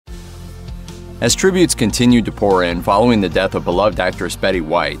As tributes continued to pour in following the death of beloved actress Betty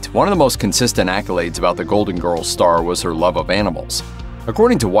White, one of the most consistent accolades about the Golden Girls star was her love of animals.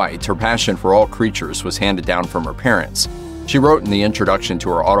 According to White, her passion for all creatures was handed down from her parents. She wrote in the introduction to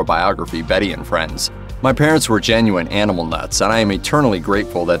her autobiography, Betty and Friends, "My parents were genuine animal nuts, and I am eternally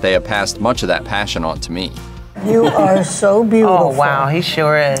grateful that they have passed much of that passion on to me." You are so beautiful. Oh, wow, he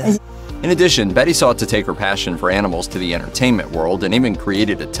sure is. In addition, Betty sought to take her passion for animals to the entertainment world and even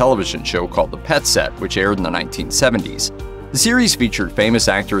created a television show called The Pet Set, which aired in the 1970s. The series featured famous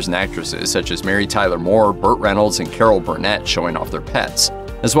actors and actresses such as Mary Tyler Moore, Burt Reynolds, and Carol Burnett showing off their pets,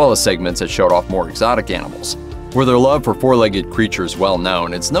 as well as segments that showed off more exotic animals. With her love for four-legged creatures well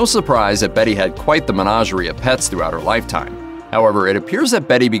known, it's no surprise that Betty had quite the menagerie of pets throughout her lifetime. However, it appears that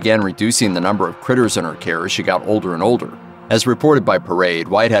Betty began reducing the number of critters in her care as she got older and older. As reported by Parade,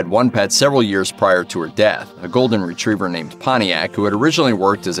 White had one pet several years prior to her death, a golden retriever named Pontiac, who had originally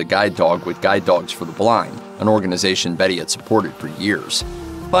worked as a guide dog with Guide Dogs for the Blind, an organization Betty had supported for years.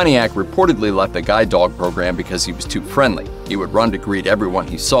 Pontiac reportedly left the guide dog program because he was too friendly. He would run to greet everyone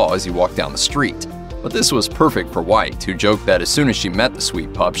he saw as he walked down the street. But this was perfect for White, who joked that as soon as she met the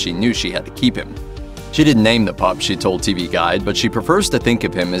sweet pup, she knew she had to keep him. She didn't name the pup, she told TV Guide, but she prefers to think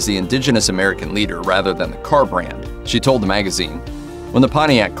of him as the indigenous American leader rather than the car brand. She told the magazine, "When the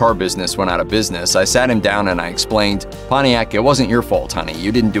Pontiac car business went out of business, I sat him down and I explained, 'Pontiac, it wasn't your fault, honey.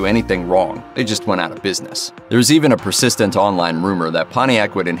 You didn't do anything wrong. They just went out of business.'" There's even a persistent online rumor that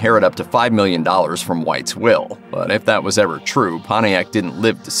Pontiac would inherit up to $5 million from White's will. But if that was ever true, Pontiac didn't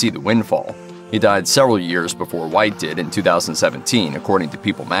live to see the windfall. He died several years before White did in 2017, according to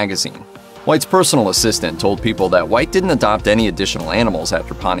People magazine. White's personal assistant told People that White didn't adopt any additional animals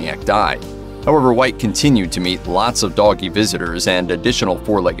after Pontiac died. However, White continued to meet lots of doggy visitors and additional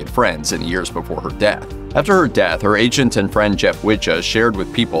four-legged friends in the years before her death. After her death, her agent and friend Jeff Widja shared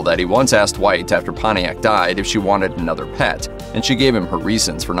with People that he once asked White after Pontiac died if she wanted another pet, and she gave him her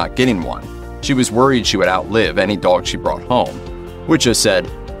reasons for not getting one. She was worried she would outlive any dog she brought home. Widja said,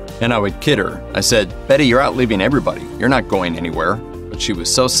 "And I would kid her. I said, 'Betty, you're outliving everybody. You're not going anywhere.' But she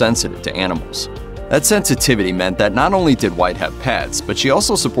was so sensitive to animals." That sensitivity meant that not only did White have pets, but she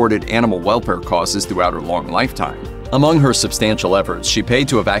also supported animal welfare causes throughout her long lifetime. Among her substantial efforts, she paid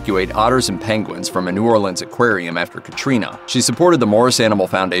to evacuate otters and penguins from a New Orleans aquarium after Katrina. She supported the Morris Animal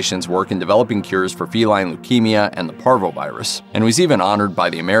Foundation's work in developing cures for feline leukemia and the parvovirus, and was even honored by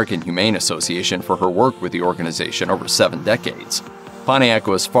the American Humane Association for her work with the organization over 7 decades. Pontiac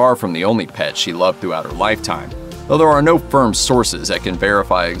was far from the only pet she loved throughout her lifetime. Though there are no firm sources that can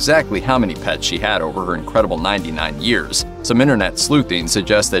verify exactly how many pets she had over her incredible 99 years, some internet sleuthing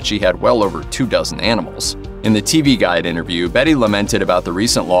suggests that she had well over 24 animals. In the TV Guide interview, Betty lamented about the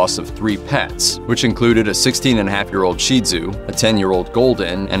recent loss of 3 pets, which included a 16-and-a-half-year-old Shih Tzu, a 10-year-old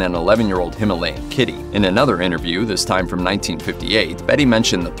Golden, and an 11-year-old Himalayan kitty. In another interview, this time from 1958, Betty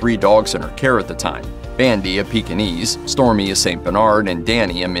mentioned the 3 dogs in her care at the time: Bandy, a Pekingese, Stormy, a St. Bernard, and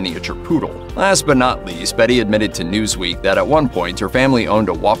Danny, a miniature poodle. Last but not least, Betty admitted to Newsweek that at one point her family owned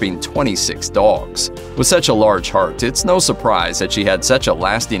a whopping 26 dogs. With such a large heart, it's no surprise that she had such a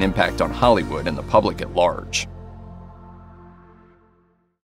lasting impact on Hollywood and the public at large.